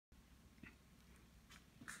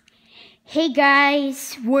Hey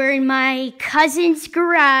guys, we're in my cousin's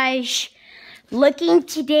garage looking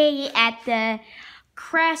today at the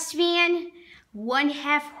Craftsman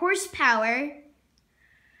 1.5 horsepower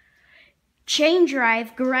chain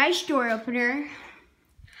drive garage door opener,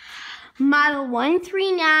 model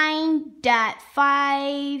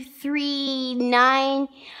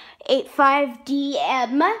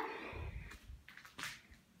 139.53985DM.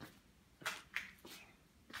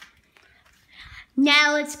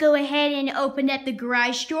 Now let's go ahead and open up the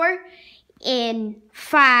garage door in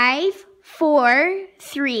 5, 4,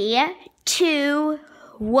 3, 2,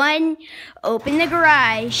 1. Open the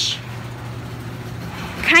garage.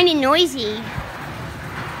 Kind of noisy.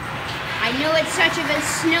 I know it's such of a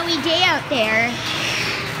snowy day out there.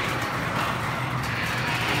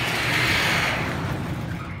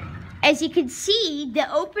 As you can see,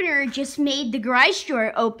 the opener just made the garage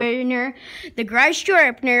door opener. The garage door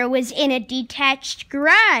opener was in a detached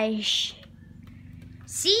garage.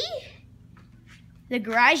 See? The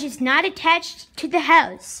garage is not attached to the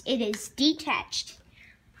house. It is detached.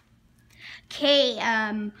 Okay,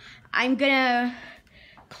 I'm gonna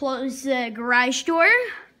close the garage door.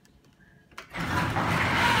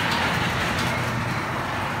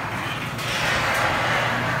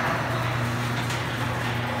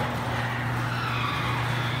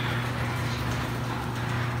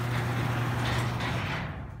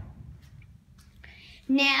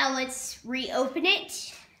 Now let's reopen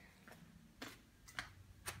it.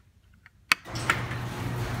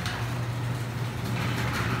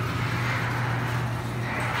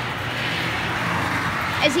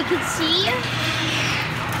 As you can see,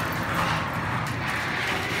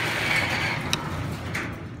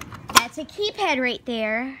 that's a keypad right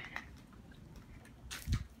there.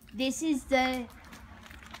 This is the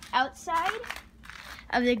outside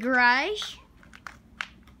of the garage.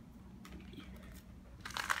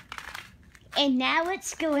 And now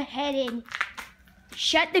let's go ahead and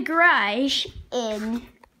shut the garage in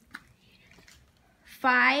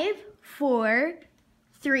 5, 4,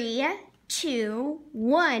 3, 2,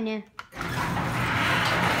 1.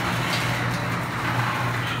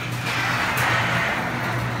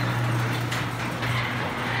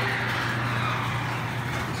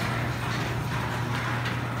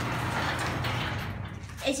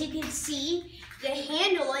 As you can see, the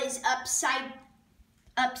handle is upside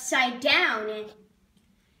down, and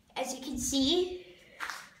as you can see.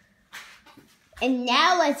 And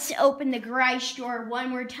now let's open the garage door one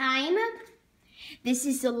more time. This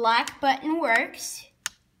is the lock button works,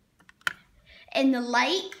 and the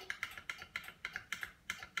light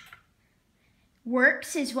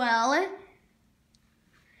works as well.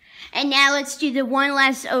 And now let's do the one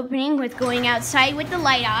last opening with going outside with the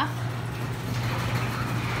light off.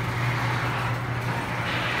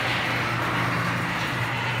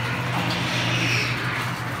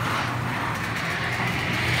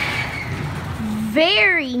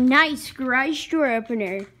 Very nice garage door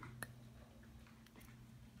opener.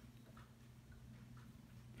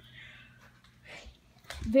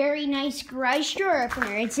 Very nice garage door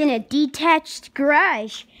opener. It's in a detached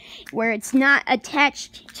garage where it's not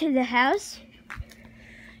attached to the house.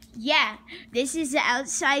 Yeah, this is the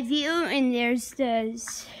outside view, and there's the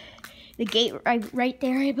gate right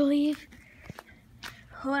there, I believe.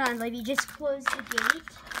 Hold on, let me just close the gate.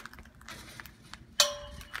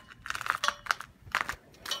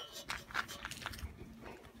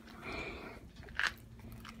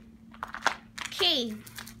 Okay,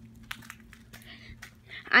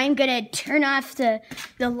 I'm gonna turn off the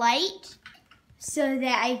light so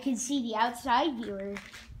that I can see the outside viewer,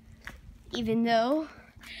 even though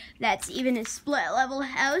that's even a split level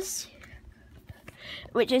house,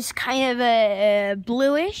 which is kind of a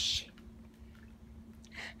bluish,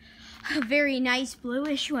 a very nice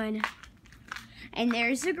bluish one. And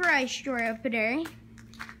there's the garage door opener.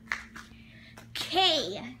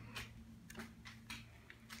 Okay.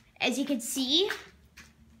 As you can see.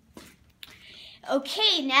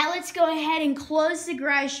 Okay, now let's go ahead and close the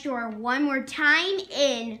garage door one more time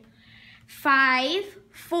in 5,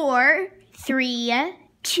 4, 3,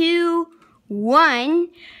 2, 1.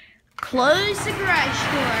 Close the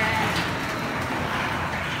garage door.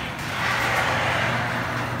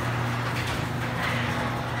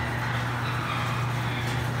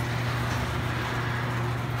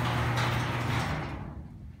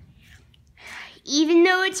 Even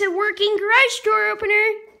though it's a working garage door opener,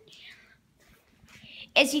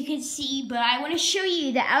 as you can see, but I want to show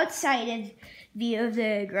you the outside view of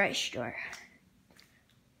the garage door.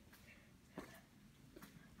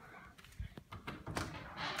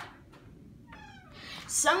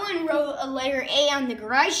 Someone wrote a letter A on the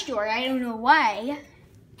garage door. I don't know why.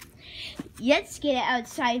 let's get an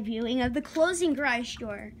outside viewing of the closing garage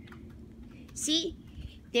door. See,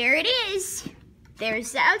 there it is.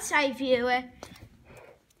 There's the outside view.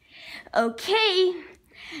 Okay,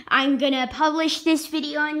 I'm gonna publish this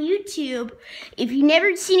video on YouTube. If you've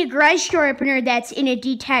never seen a garage door opener that's in a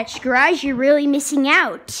detached garage, you're really missing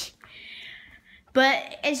out.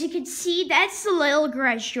 But as you can see, that's the little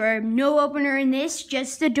garage door. No opener in this,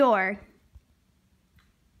 just the door.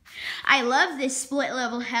 I love this split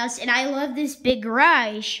level house and I love this big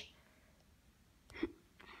garage.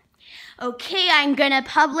 Okay, I'm gonna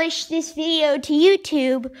publish this video to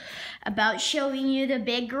YouTube about showing you the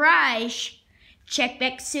big garage. Check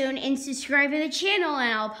back soon and subscribe to the channel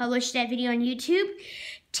and I'll publish that video on YouTube.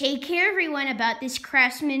 Take care everyone about this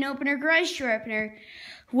Craftsman opener garage door opener.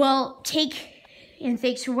 Well, and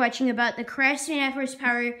thanks for watching about the Craftsman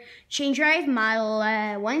F-Horsepower chain drive model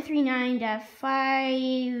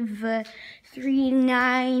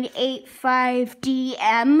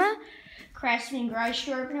 139.53985DM. Craftsman garage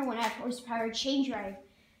door opener, 1.5 horsepower chain drive.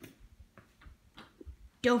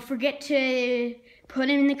 Don't forget to put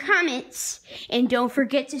them in the comments. And don't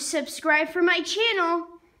forget to subscribe for my channel.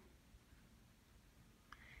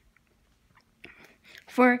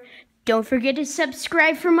 Don't forget to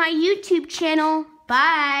subscribe for my YouTube channel.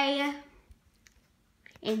 Bye.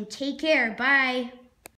 And take care. Bye.